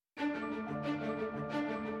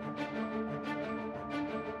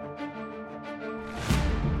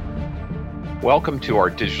Welcome to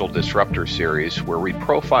our Digital Disruptor series, where we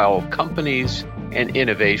profile companies and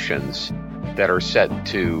innovations that are set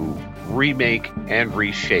to remake and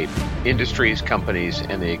reshape industries, companies,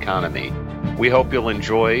 and the economy. We hope you'll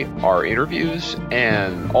enjoy our interviews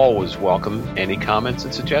and always welcome any comments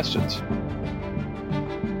and suggestions.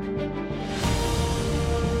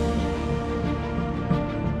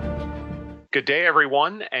 Good day,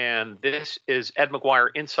 everyone, and this is Ed McGuire,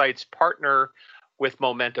 Insights Partner with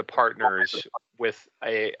Momenta Partners, with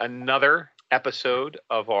another episode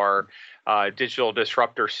of our Digital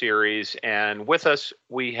Disruptor series. And with us,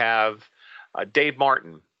 we have Dave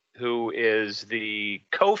Martin, who is the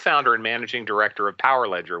co-founder and managing director of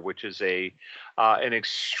PowerLedger, which is an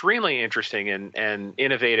extremely interesting and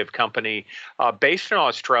innovative company based in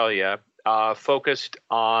Australia, focused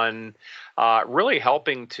on really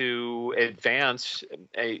helping to advance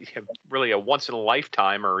a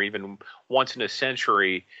once-in-a-lifetime or even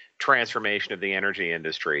once-in-a-century transformation of the energy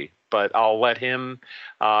industry. But I'll let him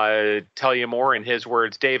tell you more in his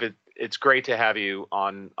words. David, it's great to have you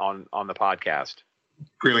on the podcast.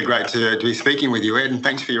 Really great to be speaking with you, Ed, and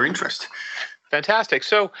thanks for your interest. Fantastic.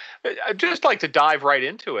 So I'd just like to dive right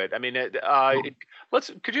into it. I mean,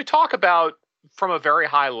 could you talk about, from a very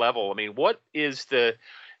high level, I mean, what is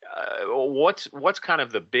what's kind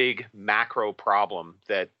of the big macro problem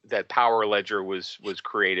that PowerLedger was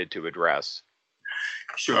created to address?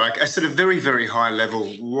 Sure. At sort of very, very high level,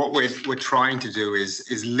 what we're trying to do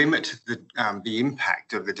is limit the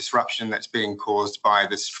impact of the disruption that's being caused by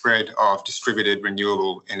the spread of distributed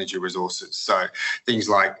renewable energy resources. So things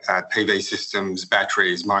like PV systems,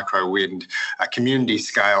 batteries, micro wind,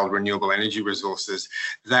 community-scaled renewable energy resources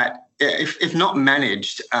that, if not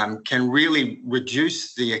managed, can really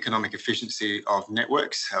reduce the economic efficiency of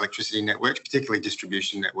networks, electricity networks, particularly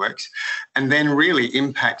distribution networks, and then really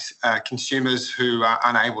impact consumers who are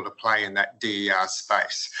unable to play in that DER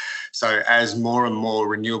space. So as more and more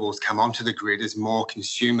renewables come onto the grid, as more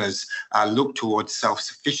consumers look towards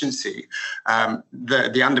self-sufficiency,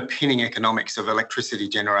 the underpinning economics of electricity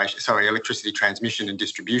transmission and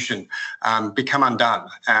distribution become undone.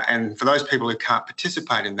 And for those people who can't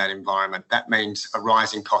participate in that environment, that means a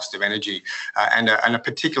rising cost of energy and a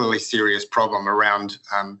particularly serious problem around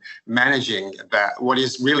managing what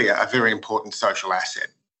is really a very important social asset.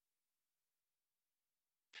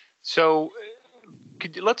 So,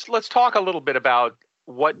 let's talk a little bit about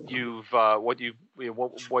what you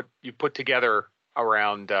put together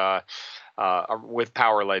around with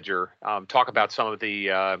PowerLedger. Talk about some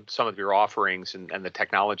of your offerings and the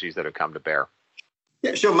technologies that have come to bear.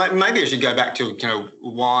 Yeah, sure. Maybe I should go back to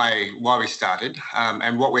why we started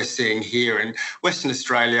and what we're seeing here in Western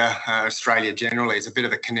Australia. Australia generally is a bit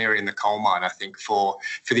of a canary in the coal mine, I think, for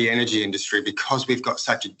the energy industry, because we've got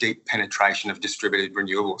such a deep penetration of distributed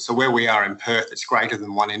renewables. So where we are in Perth, it's greater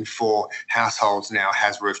than 1 in 4 households now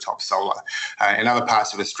has rooftop solar. In other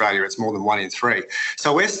parts of Australia, it's more than 1 in 3.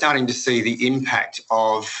 So we're starting to see the impact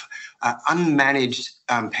of unmanaged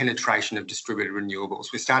penetration of distributed renewables.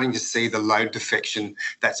 We're starting to see the load defection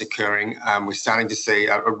that's occurring. We're starting to see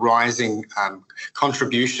a rising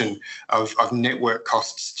contribution of network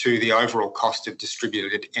costs to the overall cost of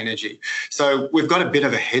distributed energy. So we've got a bit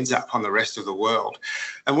of a heads up on the rest of the world.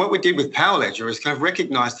 And what we did with PowerLedger is kind of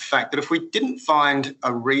recognise the fact that if we didn't find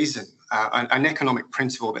a reason, an economic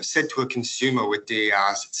principle that said to a consumer with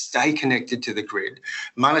DERs, stay connected to the grid,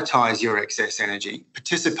 monetize your excess energy,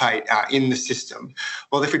 participate in the system.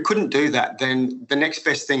 Well, if we couldn't do that, then the next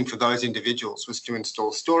best thing for those individuals was to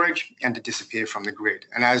install storage and to disappear from the grid.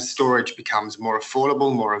 And as storage becomes more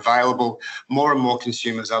affordable, more available, more and more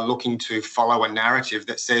consumers are looking to follow a narrative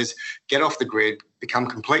that says, get off the grid, become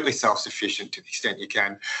completely self-sufficient to the extent you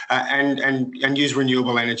can, and use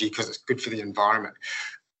renewable energy because it's good for the environment.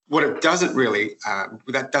 What it doesn't really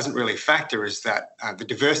factor is that the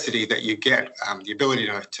diversity that you get, the ability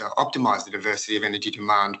to optimise the diversity of energy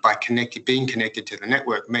demand by being connected to the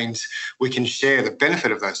network, means we can share the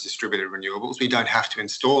benefit of those distributed renewables. We don't have to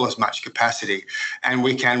install as much capacity, and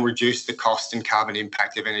we can reduce the cost and carbon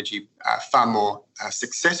impact of energy far more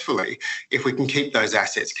successfully if we can keep those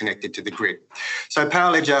assets connected to the grid. So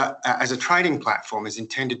PowerLedger, as a trading platform, is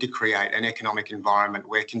intended to create an economic environment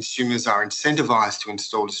where consumers are incentivised to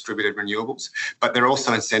install distributed renewables, but they're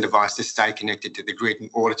also incentivised to stay connected to the grid in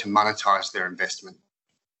order to monetise their investment.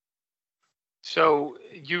 So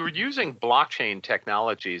you're using blockchain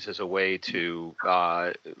technologies as a way to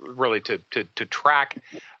really to track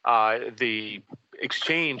the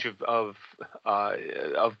exchange of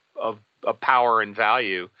power and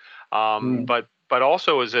value, but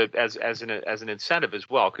also as an incentive as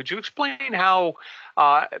well. Could you explain how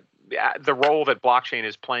the role that blockchain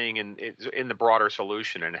is playing in the broader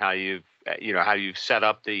solution, and how you've set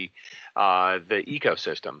up the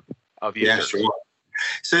ecosystem of users. Yeah, sure.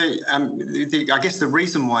 So I guess the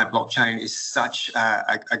reason why blockchain is such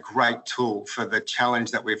a great tool for the challenge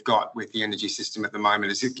that we've got with the energy system at the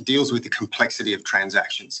moment is it deals with the complexity of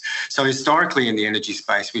transactions. So historically in the energy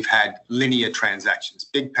space, we've had linear transactions,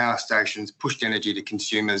 big power stations pushed energy to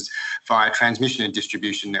consumers via transmission and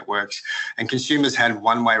distribution networks, and consumers had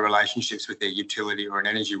one-way relationships with their utility or an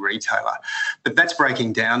energy retailer. But that's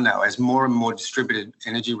breaking down now as more and more distributed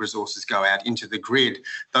energy resources go out into the grid.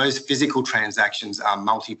 Those physical transactions are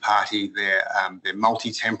multi-party, they're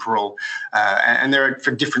multi-temporal, and they're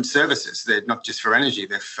for different services. They're not just for energy,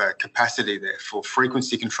 they're for capacity, they're for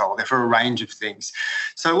frequency control, they're for a range of things.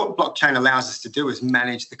 So what blockchain allows us to do is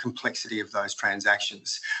manage the complexity of those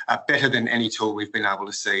transactions better than any tool we've been able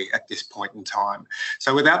to see at this point in time.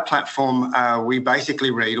 So with our platform, we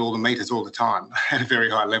basically read all the meters all the time at a very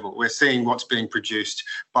high level. We're seeing what's being produced,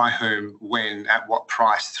 by whom, when, at what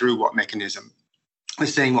price, through what mechanism. We're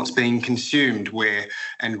seeing what's being consumed, where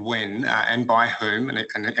and when, and by whom, and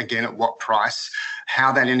again at what price,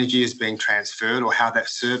 how that energy is being transferred or how that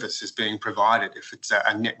service is being provided, if it's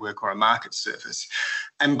a network or a market service.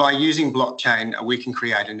 And by using blockchain, we can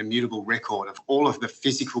create an immutable record of all of the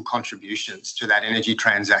physical contributions to that energy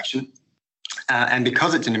transaction. And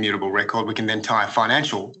because it's an immutable record, we can then tie a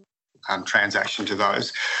financial transaction to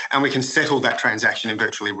those, and we can settle that transaction in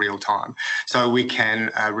virtually real time. So we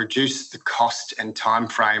can reduce the cost and time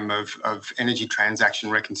frame of energy transaction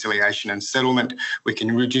reconciliation and settlement. We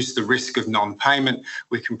can reduce the risk of non-payment.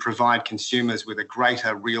 We can provide consumers with a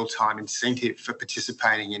greater real-time incentive for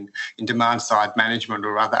participating in demand-side management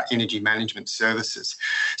or other energy management services.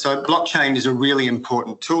 So blockchain is a really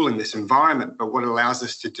important tool in this environment, but what it allows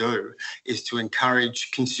us to do is to encourage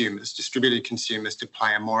consumers, distributed consumers, to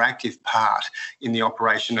play a more active part in the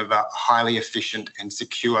operation of a highly efficient and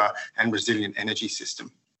secure and resilient energy system.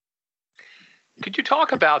 Could you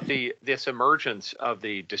talk about this emergence of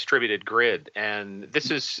the distributed grid? And this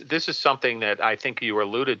is something that I think you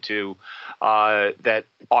alluded to, that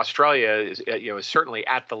Australia is certainly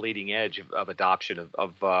at the leading edge of adoption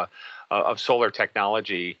of solar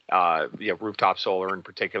technology, rooftop solar in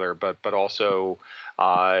particular, but also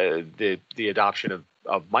the adoption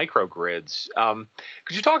of microgrids.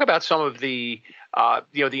 Could you talk about some of the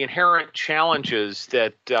inherent challenges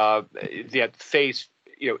that face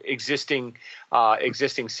existing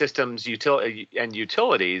systems and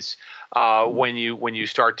utilities when you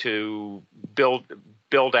start to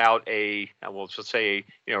build out really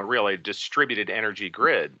distributed energy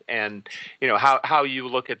grid, and how you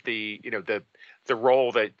look at the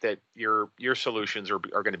role that your solutions are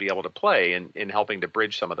going to be able to play in helping to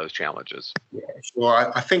bridge some of those challenges? Yeah,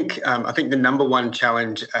 sure. I think the number one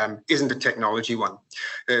challenge isn't a technology one.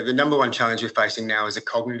 The number one challenge we're facing now is a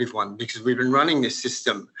cognitive one, because we've been running this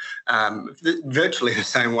system virtually the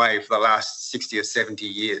same way for the last 60 or 70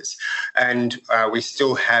 years. And we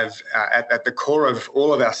still have at the core of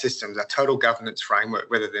all of our systems, our total governance framework,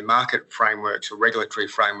 whether they're market frameworks or regulatory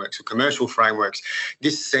frameworks or commercial frameworks,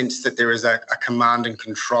 this sense that there is a command and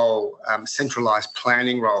control, centralised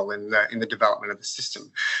planning role in the development of the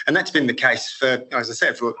system. And that's been the case for, as I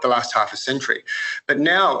said, for the last half a century. But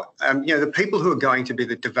now, the people who are going to be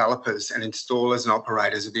the developers and installers and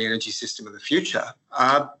operators of the energy system of the future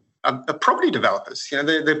are property developers.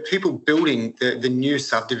 They're people building the new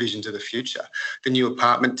subdivisions of the future, the new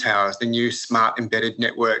apartment towers, the new smart embedded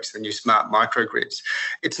networks, the new smart microgrids.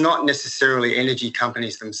 It's not necessarily energy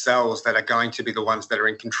companies themselves that are going to be the ones that are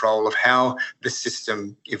in control of how the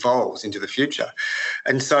system evolves into the future.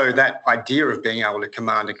 And so that idea of being able to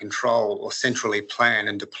command and control or centrally plan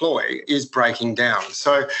and deploy is breaking down.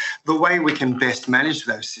 So the way we can best manage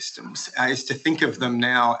those systems is to think of them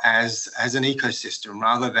now as an ecosystem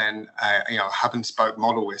rather than a hub and spoke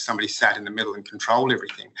model where somebody sat in the middle and controlled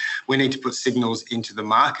everything. We need to put signals into the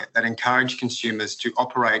market that encourage consumers to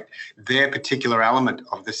operate their particular element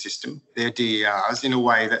of the system, their DERs, in a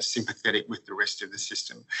way that's sympathetic with the rest of the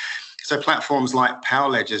system. So platforms like Power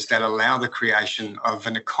Ledgers that allow the creation of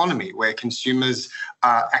an economy where consumers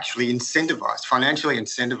are actually incentivized, financially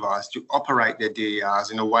incentivized to operate their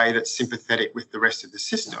DERs in a way that's sympathetic with the rest of the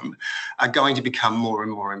system are going to become more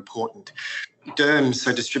and more important. DERMS,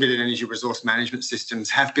 so distributed energy resource management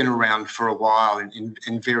systems, have been around for a while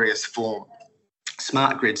in various forms.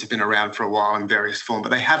 Smart grids have been around for a while in various forms, but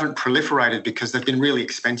they haven't proliferated because they've been really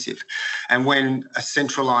expensive. And when a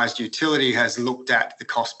centralised utility has looked at the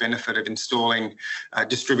cost benefit of installing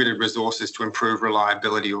distributed resources to improve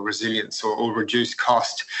reliability or resilience or reduce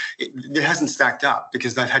cost, it hasn't stacked up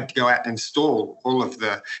because they've had to go out and install all of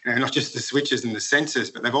the, not just the switches and the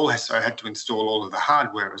sensors, but they've also had to install all of the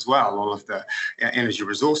hardware as well, all of the energy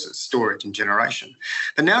resources, storage and generation.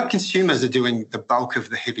 But now consumers are doing the bulk of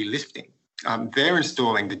the heavy lifting. They're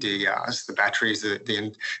installing the DERs, the batteries, the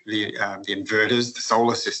inverters, the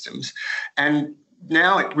solar systems, and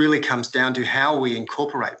now it really comes down to how we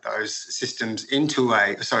incorporate those systems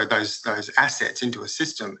those assets into a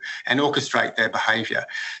system and orchestrate their behaviour.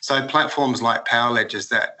 So platforms like Power Ledgers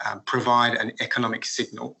that provide an economic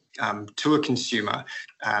signal to a consumer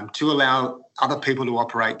to allow other people to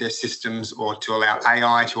operate their systems or to allow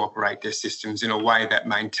AI to operate their systems in a way that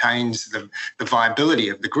maintains the viability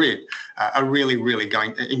of the grid are really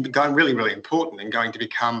important and going to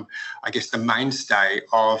become, I guess, the mainstay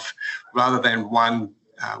of, rather than one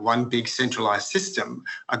big centralised system,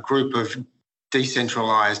 a group of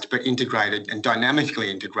decentralised but integrated and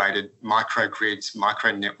dynamically integrated microgrids,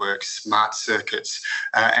 micro networks, smart circuits,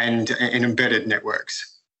 and embedded networks.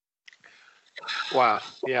 Wow.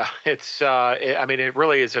 Yeah. It's, it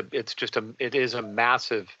really is it is a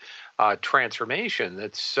massive transformation.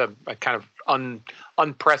 It's a kind of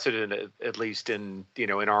unprecedented, at least in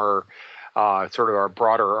our sort of our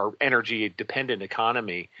broader, our energy dependent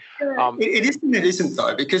economy. It is and it isn't,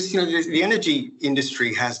 though, because the energy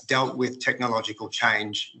industry has dealt with technological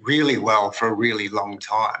change really well for a really long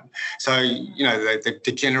time. So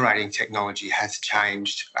the generating technology has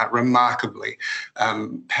changed remarkably.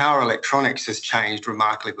 Power electronics has changed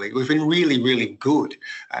remarkably. We've been really, really good,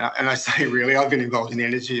 and I say really. I've been involved in the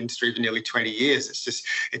energy industry for nearly 20 years.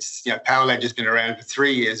 It's Power Ledger's been around for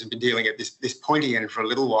 3 years and been dealing at this pointy end for a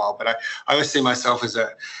little while, but I always see myself as an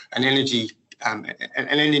energy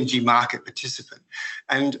market participant,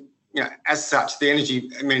 and as such, the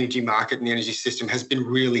energy market and the energy system has been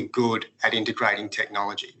really good at integrating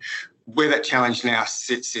technology. Where that challenge now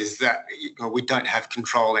sits is that we don't have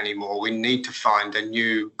control anymore. We need to find a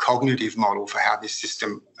new cognitive model for how this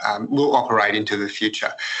system will operate into the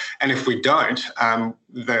future. And if we don't,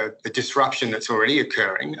 the disruption that's already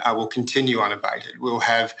occurring will continue unabated. We'll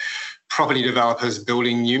have property developers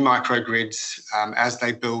building new microgrids as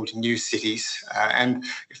they build new cities, and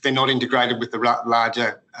if they're not integrated with the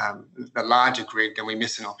larger grid, then we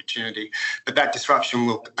miss an opportunity. But that disruption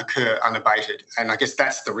will occur unabated, and I guess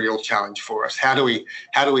that's the real challenge for us. How do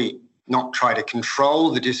we not try to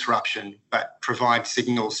control the disruption, but provide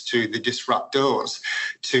signals to the disruptors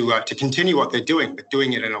to continue what they're doing, but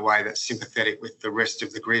doing it in a way that's sympathetic with the rest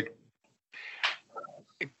of the grid?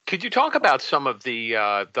 Could you talk about some of the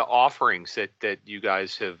offerings that you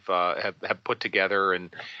guys have put together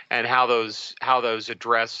and how those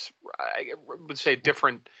address, I would say,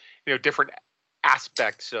 different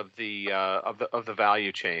aspects of the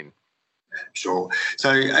value chain? Sure.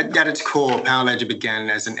 So at its core, Power Ledger began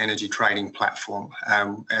as an energy trading platform.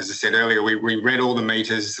 As I said earlier, we read all the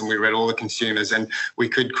meters and we read all the consumers, and we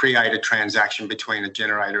could create a transaction between a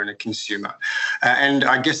generator and a consumer. And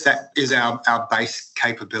I guess that is our base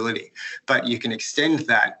capability. But you can extend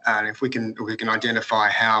that, and if we can identify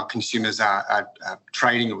how consumers are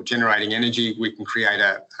trading or generating energy, we can create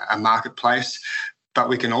a marketplace. But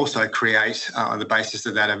we can also create, on the basis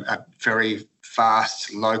of that, a very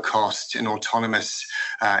fast, low-cost and autonomous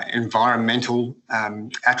environmental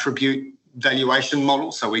attribute valuation model.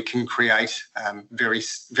 So we can create very,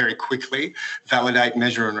 very quickly, validate,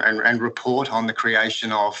 measure and report on the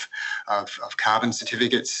creation of carbon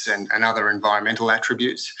certificates and other environmental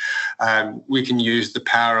attributes. We can use the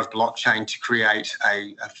power of blockchain to create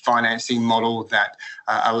a financing model that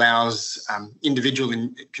allows individual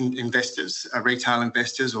investors, retail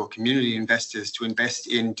investors or community investors to invest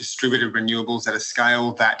in distributed renewables at a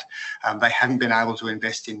scale that they haven't been able to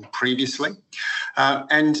invest in previously.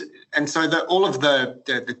 And so all of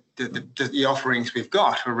the offerings we've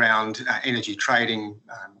got around energy trading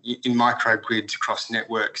in microgrids across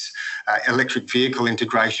networks, electric vehicle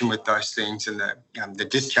integration with those things, and the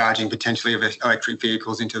discharging potentially of electric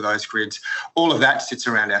vehicles into those grids, all of that sits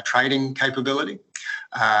around our trading capability.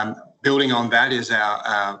 Building on that is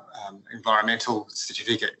our environmental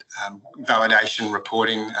certificate validation,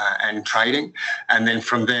 reporting, and trading, and then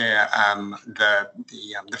from there,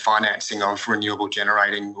 the financing of renewable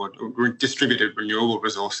generating or distributed renewable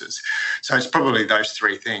resources. So it's probably those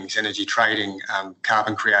three things: energy trading,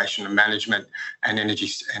 carbon creation and management, and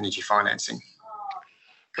energy financing.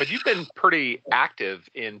 But you've been pretty active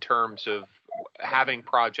in terms of having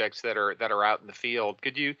projects that are out in the field.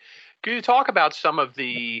 Could you talk about some of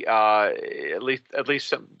the at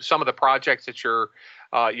least some of the projects that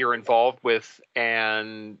you're involved with,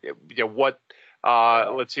 and what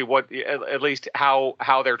let's see what at least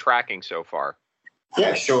how they're tracking so far?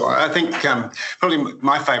 Yeah, sure. I think probably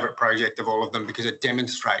my favourite project of all of them, because it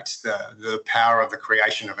demonstrates the power of the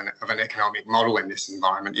creation of an economic model in this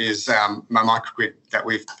environment, is my microgrid that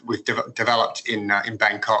we've developed in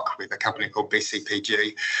Bangkok with a company called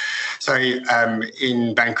BCPG. So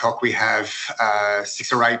in Bangkok we have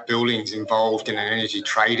 6 or 8 buildings involved in an energy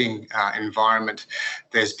trading environment.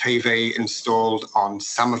 There's PV installed on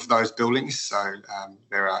some of those buildings. So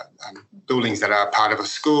there are buildings that are part of a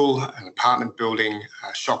school, an apartment building,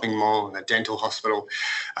 a shopping mall, and a dental hospital.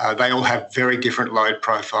 They all have very different load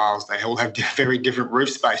profiles. They all have very different roof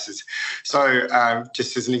spaces. So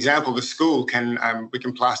just as an example, the school we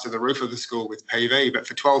can plaster the roof of the school with PV, but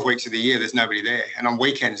for 12 weeks of the year, there's nobody there. And on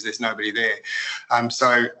weekends, there's nobody there.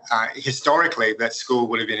 So historically, that school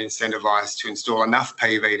would have been incentivised to install enough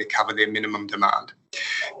PV to cover their minimum demand.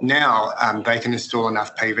 Now they can install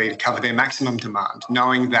enough PV to cover their maximum demand,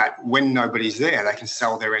 knowing that when nobody's there, they can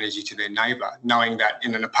sell their energy to their neighbour, knowing that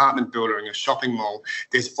in an apartment building or in a shopping mall,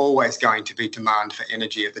 there's always going to be demand for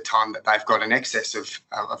energy at the time that they've got an excess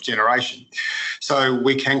of generation. So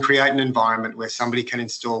we can create an environment where somebody can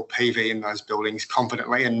install PV in those buildings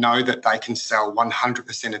confidently and know that they can sell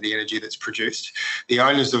 100% of the energy that's produced. The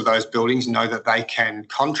owners of those buildings know that they can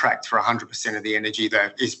contract for 100% of the energy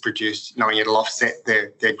that is produced, knowing it'll offset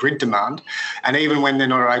their grid demand. And even when they're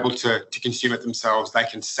not able to consume it themselves, they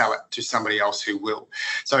can sell it to somebody else who will.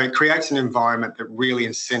 So it creates an environment that really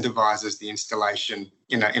incentivises the installation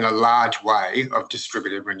in a large way of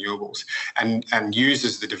distributed renewables, and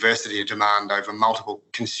uses the diversity of demand over multiple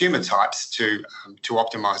consumer types to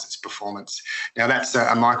optimise its performance. Now that's a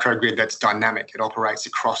microgrid that's dynamic. It operates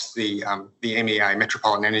across the MEA,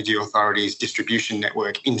 Metropolitan Energy Authority's distribution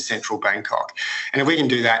network in central Bangkok. And if we can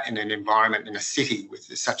do that in an environment in a city with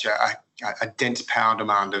such a dense power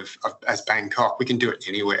demand as Bangkok, we can do it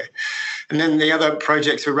anywhere. And then the other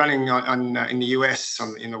projects we're running in the US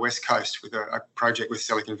in the West Coast with a project with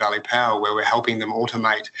Silicon Valley Power, where we're helping them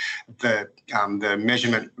automate the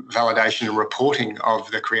measurement, validation and reporting of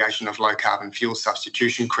the creation of low carbon fuel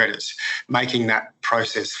substitution credits, making that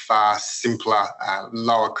process fast, simpler,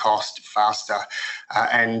 lower cost, faster,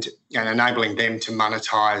 and enabling them to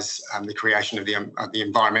monetize the creation of the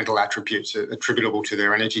environmental attributes attributable to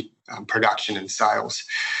their energy production and sales.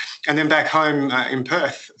 And then back home in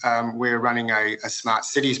Perth, we're running a smart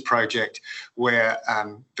cities project where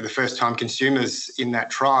for the first time consumers in that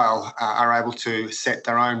trial are able to set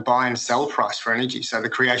their own buy and sell price for energy. So the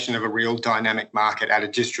creation of a real dynamic market at a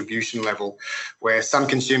distribution level where some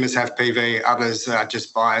consumers have PV, others are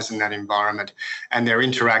just buyers in that environment, and they're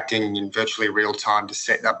interacting in virtually real time to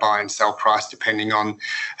set that buy and sell price depending on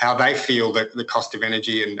how they feel that the cost of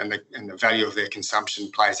energy and the value of their consumption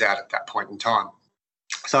plays out at that point in time.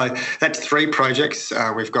 So that's 3 projects.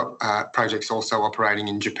 We've got projects also operating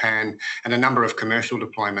in Japan and a number of commercial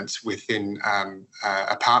deployments within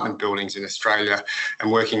apartment buildings in Australia,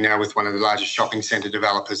 and working now with one of the largest shopping centre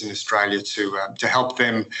developers in Australia to help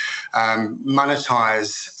them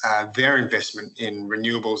monetize their investment in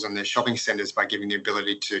renewables and their shopping centres by giving the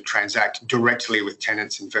ability to transact directly with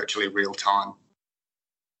tenants in virtually real time.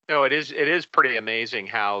 No, it is pretty amazing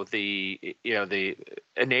how the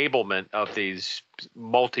enablement of these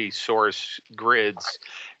multi-source grids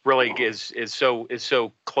really is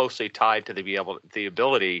so closely tied to the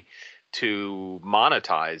ability to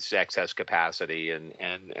monetize excess capacity and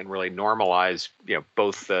really normalize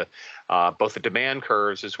both the demand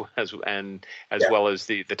curves as well as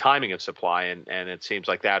the timing of supply, and it seems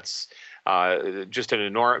like that's just an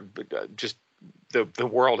enormous the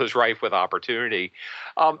world is rife with opportunity.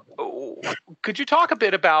 Could you talk a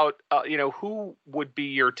bit about who would be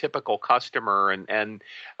your typical customer, and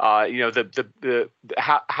how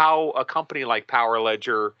a company like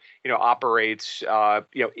PowerLedger operates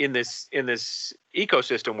in this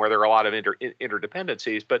ecosystem where there are a lot of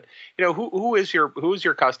interdependencies, but who is your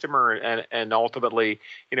customer, and ultimately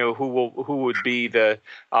who would be the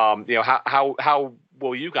how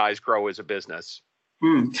will you guys grow as a business?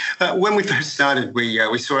 When we first started,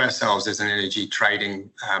 we saw ourselves as an energy trading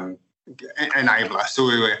enabler. So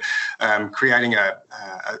we were creating a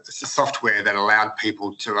software that allowed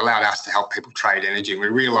us to help people trade energy. And we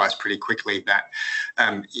realised pretty quickly that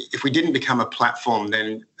if we didn't become a platform,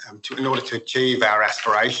 then in order to achieve our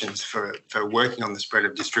aspirations for working on the spread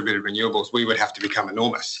of distributed renewables, we would have to become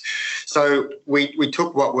enormous. So we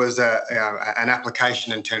took what was an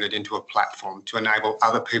application and turned it into a platform to enable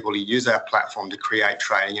other people to use our platform to create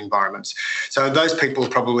trading environments. So those people are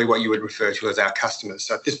probably what you would refer to as our customers.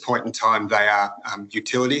 So at this point in time, they are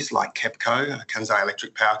utilities like KEPCO, Kansai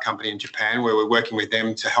Electric Power Company in Japan, where we're working with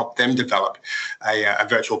them to help them develop a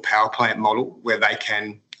virtual power plant model where they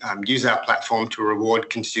can use our platform to reward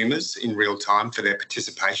consumers in real time for their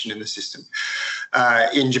participation in the system.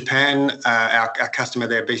 In Japan, our customer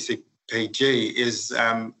there, BCPG, is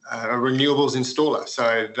a renewables installer.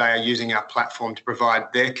 So they are using our platform to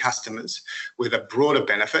provide their customers with a broader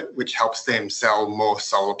benefit, which helps them sell more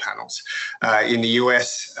solar panels. In the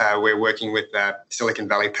US, we're working with Silicon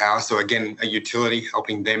Valley Power, so again, a utility,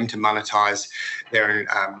 helping them to monetize their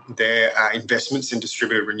investments in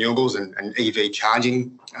distributed renewables and EV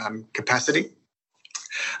charging capacity.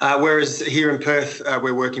 Whereas here in Perth,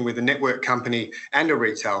 we're working with a network company and a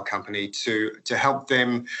retail company to help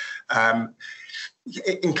them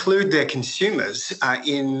include their consumers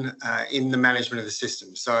in the management of the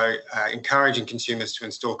system. So encouraging consumers to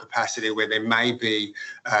install capacity where there may be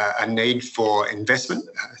a need for investment,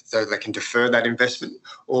 so they can defer that investment,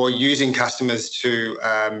 or using customers to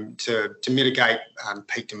mitigate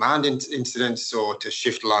peak demand incidents or to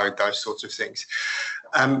shift load, those sorts of things.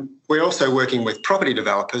 We're also working with property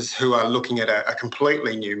developers who are looking at a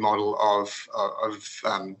completely new model of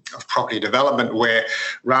property development, where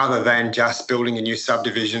rather than just building a new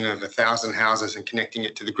subdivision of 1,000 houses and connecting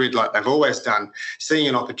it to the grid like they've always done, seeing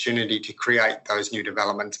an opportunity to create those new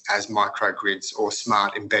developments as microgrids or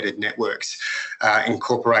smart embedded networks,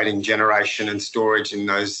 incorporating generation and storage in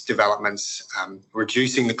those developments,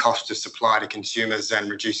 reducing the cost of supply to consumers and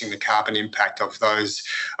reducing the carbon impact of those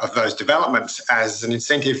developments as an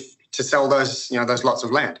incentive to sell those lots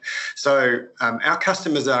of land. So our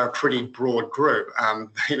customers are a pretty broad group.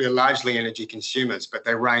 They're largely energy consumers, but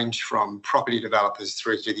they range from property developers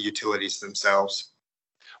through to the utilities themselves.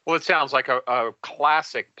 Well, it sounds like a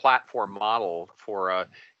classic platform model for a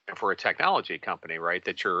technology company, right?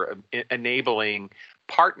 That you're enabling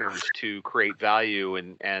partners to create value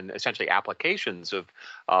and essentially applications of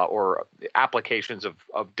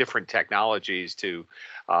different technologies to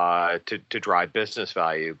drive business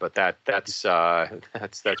value. But that's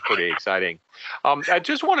pretty exciting. I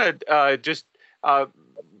just want to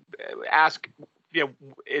ask.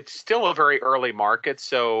 It's still a very early market,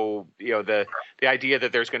 so the idea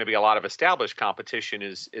that there's going to be a lot of established competition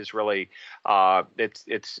is really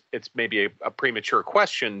it's maybe a premature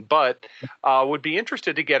question, but would be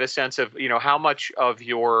interested to get a sense of how much of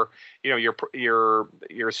your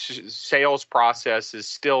sales process is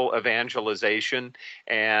still evangelization,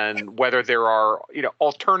 and whether there are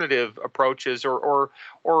alternative approaches or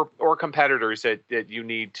competitors that you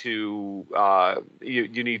need to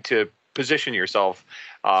you need to position yourself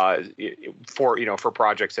for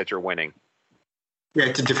projects that you're winning.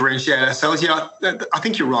 Yeah, to differentiate ourselves. Yeah, I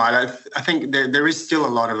think you're right. I think there is still a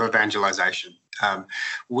lot of evangelization.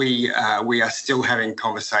 We are still having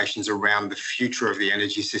conversations around the future of the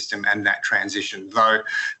energy system and that transition, though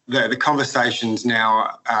the conversations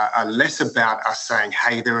now are less about us saying,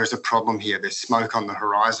 hey, there is a problem here, there's smoke on the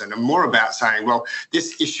horizon, and more about saying, well,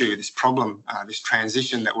 this issue, this problem, this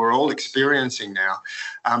transition that we're all experiencing now,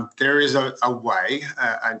 there is a way,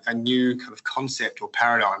 a new kind of concept or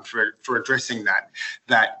paradigm for addressing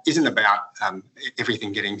that isn't about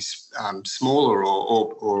everything getting smaller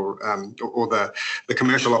or the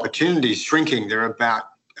commercial opportunities shrinking. They're about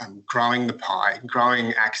growing the pie,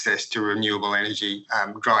 growing access to renewable energy,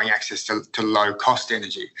 growing access to low-cost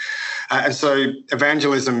energy. And so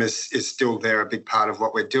evangelism is still there, a big part of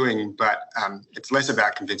what we're doing, but it's less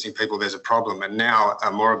about convincing people there's a problem and now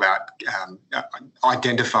more about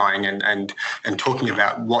identifying and talking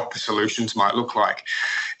about what the solutions might look like.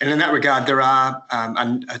 And in that regard, there are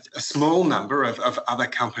a small number of other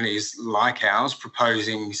companies like ours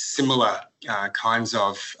proposing similar kinds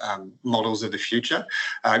of models of the future,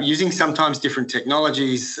 using sometimes different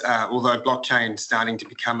technologies, although blockchain is starting to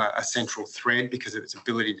become a central thread because of its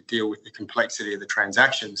ability to deal with the complexity of the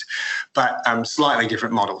transactions, but slightly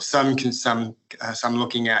different models. Some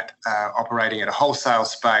looking at operating at a wholesale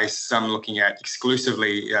space, some looking at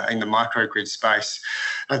exclusively in the microgrid space.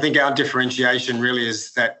 I think our differentiation really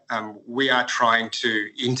is that we are trying to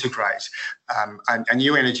integrate a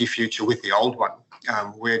new energy future with the old one.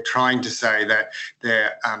 We're trying to say that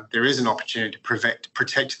there is an opportunity to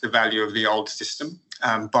protect the value of the old system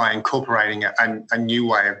by incorporating a new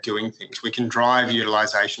way of doing things. We can drive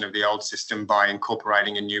utilisation of the old system by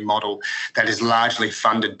incorporating a new model that is largely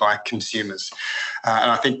funded by consumers.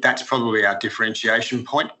 And I think that's probably our differentiation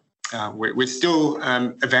point. We're still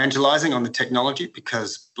evangelising on the technology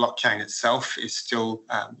because blockchain itself is still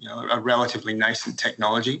a relatively nascent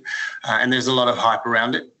technology, and there's a lot of hype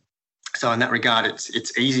around it. So in that regard,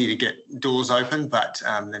 it's easy to get doors open, but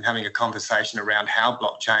then having a conversation around how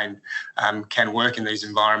blockchain can work in these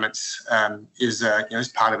environments is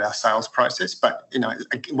part of our sales process. But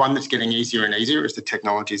one that's getting easier and easier as the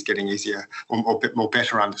technology is getting easier or a bit more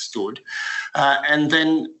better understood. And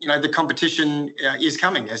then the competition is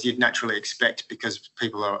coming, as you'd naturally expect, because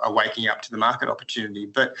people are waking up to the market opportunity.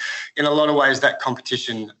 But in a lot of ways, that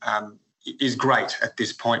competition is great at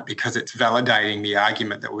this point because it's validating the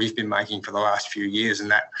argument that we've been making for the last few years,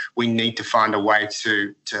 and that we need to find a way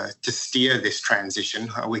to steer this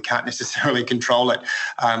transition. We can't necessarily control it,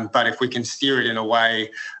 but if we can steer it in a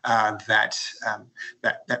way that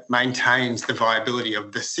maintains the viability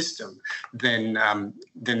of the system, then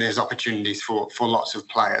there's opportunities for lots of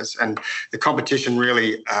players. And the competition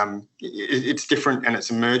really, it's different and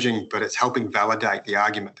it's emerging, but it's helping validate the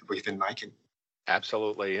argument that we've been making.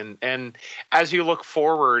 Absolutely. And as you look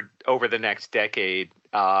forward over the next decade,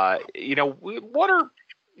 what are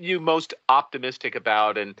you most optimistic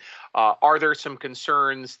about? And are there some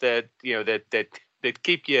concerns that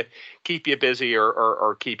keep you busy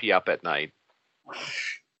or keep you up at night?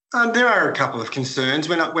 There are a couple of concerns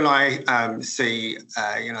when I see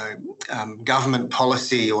government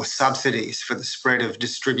policy or subsidies for the spread of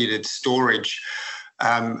distributed storage.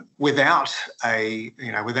 Without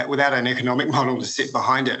an economic model to sit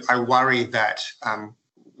behind it, I worry that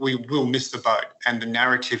we will miss the boat, and the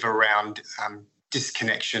narrative around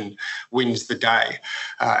disconnection wins the day,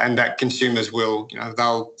 and that consumers will,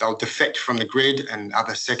 they'll defect from the grid, and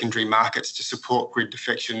other secondary markets to support grid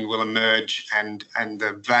defection will emerge, and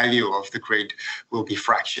the value of the grid will be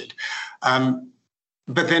fractured.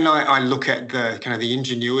 But then I look at the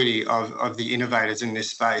ingenuity of the innovators in this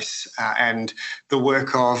space and the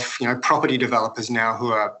work of property developers now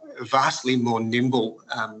who are vastly more nimble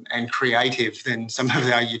and creative than some of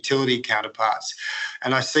our utility counterparts.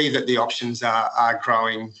 And I see that the options are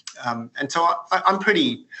growing. And so I'm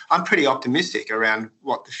pretty optimistic around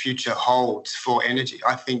what the future holds for energy.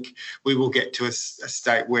 I think we will get to a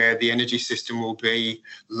state where the energy system will be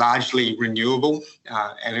largely renewable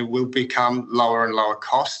and it will become lower and lower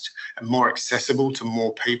cost and more accessible to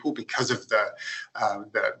more people because of the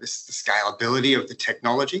scalability of the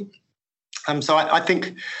technology. So I think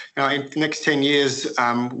in the next 10 years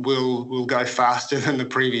we'll go faster than the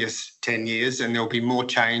previous 10 years, and there'll be more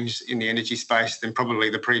change in the energy space than probably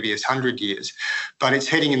the previous 100 years. But it's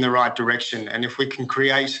heading in the right direction, and if we can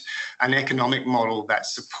create an economic model that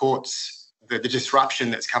supports the disruption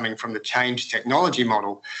that's coming from the change technology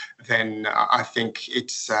model, then I think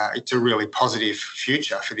it's a really positive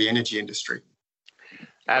future for the energy industry.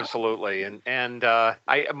 Absolutely, and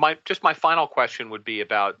my final question would be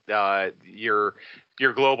about your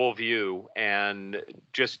global view, and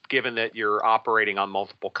just given that you're operating on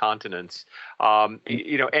multiple continents,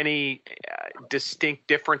 any distinct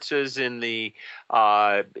differences in the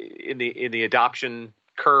adoption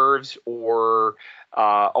curves or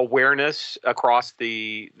awareness across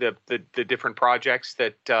the different projects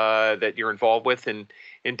that you're involved with in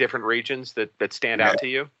different regions that stand out to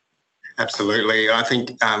you? Absolutely. I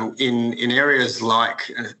think in areas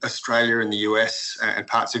like Australia and the US and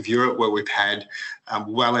parts of Europe where we've had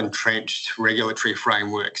well-entrenched regulatory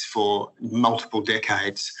frameworks for multiple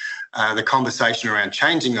decades, the conversation around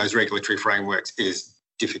changing those regulatory frameworks is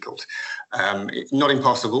difficult. Not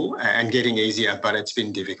impossible and getting easier, but it's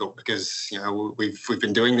been difficult because we've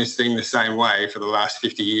been doing this thing the same way for the last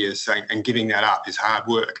 50 years, and giving that up is hard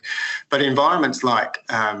work. But environments like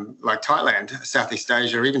Thailand, Southeast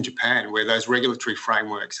Asia, or even Japan, where those regulatory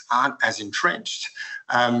frameworks aren't as entrenched,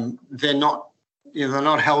 they're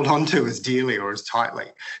not held onto as dearly or as tightly.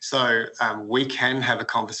 So we can have a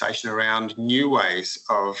conversation around new ways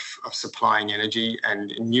of supplying energy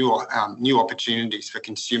and new opportunities for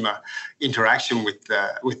consumer interaction with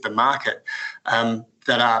the market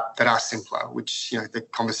that are simpler. Which the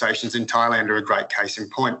conversations in Thailand are a great case in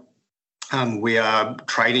point. We are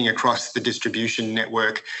trading across the distribution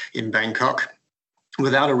network in Bangkok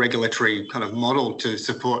without a regulatory kind of model to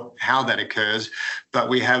support how that occurs, but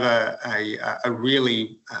we have a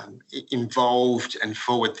really involved and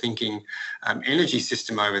forward-thinking energy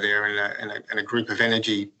system over there, and a group of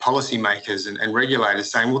energy policymakers and regulators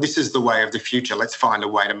saying, well, this is the way of the future. Let's find a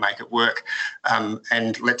way to make it work.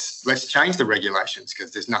 and let's change the regulations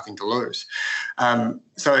because there's nothing to lose.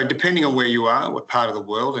 So depending on where you are, what part of the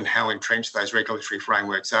world, and how entrenched those regulatory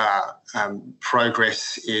frameworks are,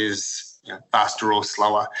 progress is faster or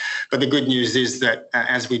slower. But the good news is that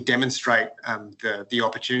as we demonstrate the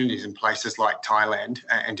opportunities in places like Thailand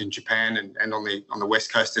and in Japan and on the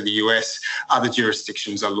west coast of the US, other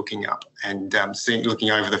jurisdictions are looking up and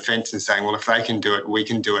looking over the fence and saying, well, if they can do it, we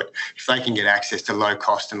can do it. If they can get access to low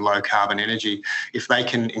cost and low carbon energy, if they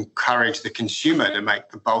can encourage the consumer to make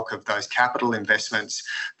the bulk of those capital investments,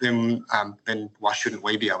 then why shouldn't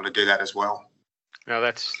we be able to do that as well? No,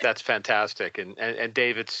 that's fantastic, and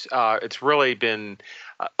Dave, it's really been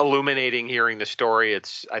illuminating hearing the story.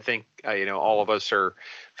 I think all of us are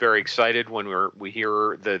very excited when we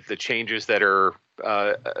hear the changes that are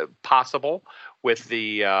possible with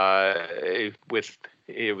a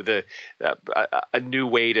new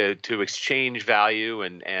way to exchange value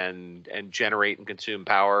and generate and consume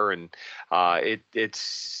power, and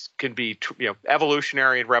it's can be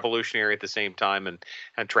evolutionary and revolutionary at the same time, and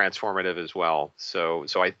transformative as well. So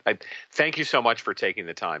I thank you so much for taking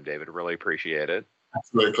the time, David. I really appreciate it.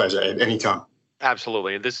 Absolute pleasure. Anytime.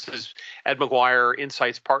 Absolutely. And this is Ed McGuire,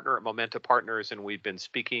 Insights Partner at Momenta Partners, and we've been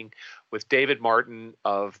speaking with David Martin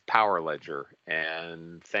of PowerLedger.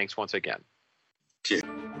 And thanks once again. Cheers.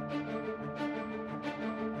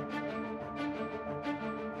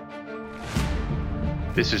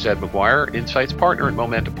 This is Ed McGuire, Insights Partner at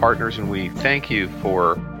Momenta Partners, and we thank you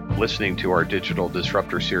for listening to our Digital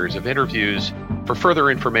Disruptor series of interviews. For further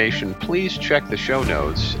information, please check the show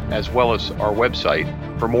notes as well as our website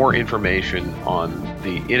for more information on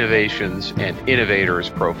the innovations and innovators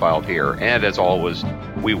profiled here. And as always,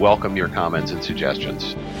 we welcome your comments and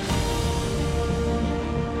suggestions.